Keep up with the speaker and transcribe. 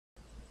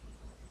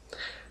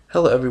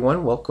Hello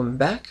everyone, welcome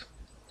back.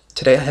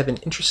 Today I have an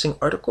interesting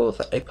article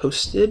that I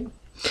posted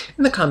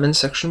in the comments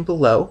section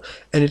below,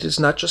 and it is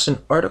not just an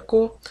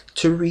article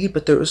to read,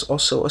 but there is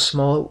also a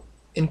small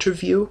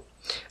interview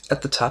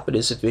at the top. It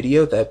is a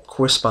video that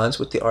corresponds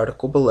with the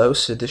article below,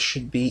 so this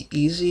should be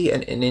easy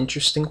and an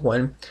interesting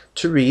one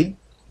to read.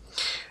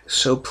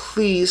 So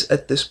please,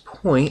 at this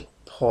point,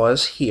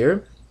 pause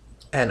here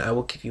and I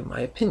will give you my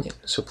opinion.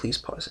 So please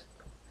pause it.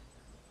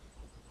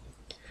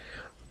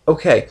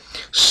 Okay,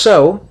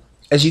 so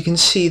as you can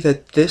see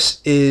that this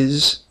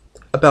is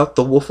about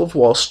the Wolf of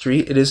Wall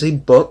Street. It is a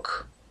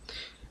book,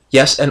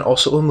 yes, and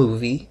also a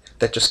movie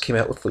that just came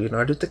out with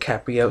Leonardo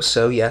DiCaprio.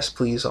 So yes,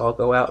 please all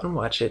go out and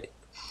watch it.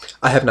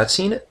 I have not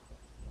seen it.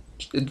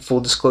 In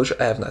full disclosure,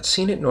 I have not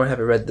seen it, nor have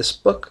I read this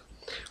book.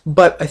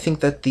 But I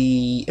think that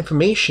the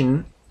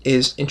information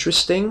is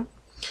interesting,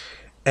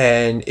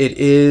 and it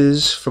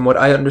is, from what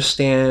I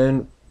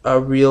understand, a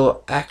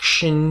real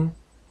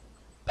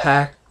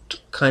action-packed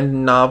kind of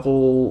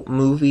novel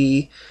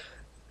movie,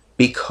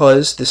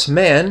 because this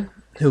man,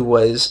 who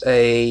was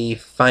a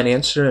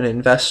financier and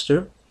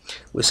investor,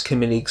 was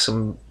committing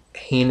some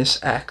heinous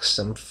acts,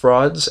 some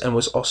frauds, and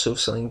was also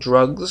selling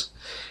drugs.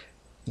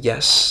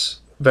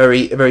 Yes,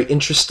 very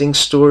interesting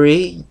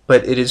story,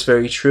 but it is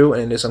very true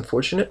and it is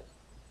unfortunate.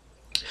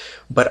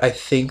 But I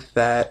think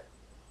that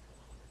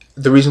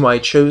the reason why I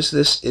chose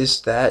this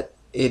is that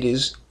it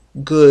is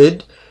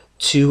good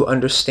to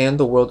understand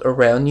the world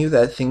around you,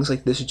 that things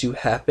like this do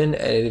happen,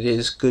 and it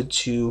is good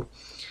to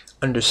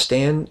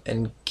understand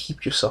and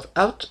keep yourself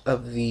out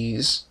of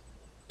these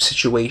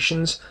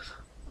situations.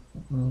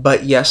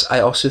 But yes, I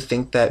also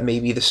think that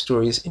maybe the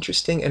story is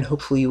interesting, and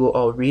hopefully you will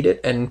all read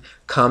it and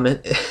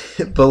comment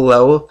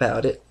below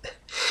about it,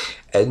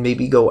 and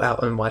maybe go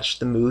out and watch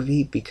the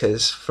movie,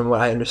 because from what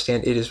I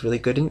understand, it is really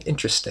good and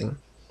interesting.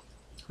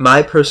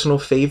 My personal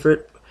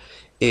favorite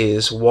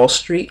is Wall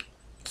Street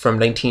from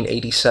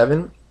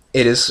 1987.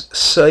 It is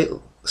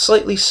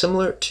slightly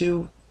similar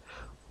to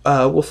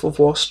Wolf of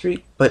Wall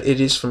Street, but it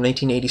is from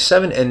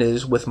 1987 and it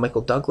is with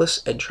Michael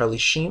Douglas and Charlie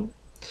Sheen,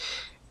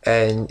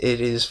 and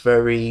it is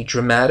very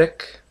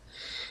dramatic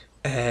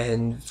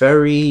and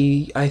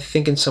very, I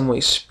think, in some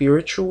ways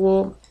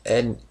spiritual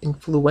and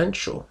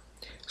influential.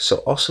 So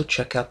also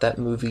check out that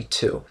movie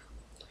too.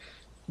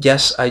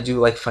 Yes, I do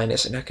like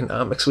finance and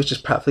economics, which is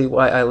probably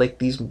why I like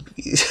these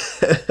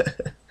movies.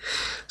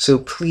 So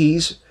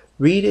please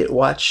read it,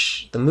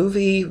 watch the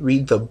movie,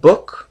 read the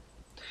book,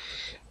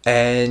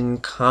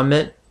 and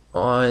comment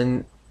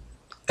on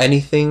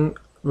anything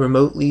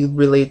remotely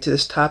related to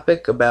this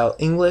topic about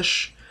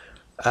English,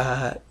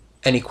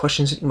 any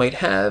questions that you might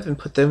have, and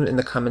put them in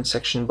the comment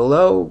section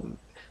below.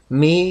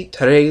 Me,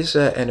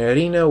 Teresa, and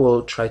Irina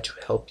will try to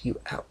help you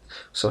out.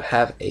 So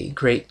have a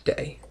great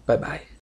day. Bye-bye.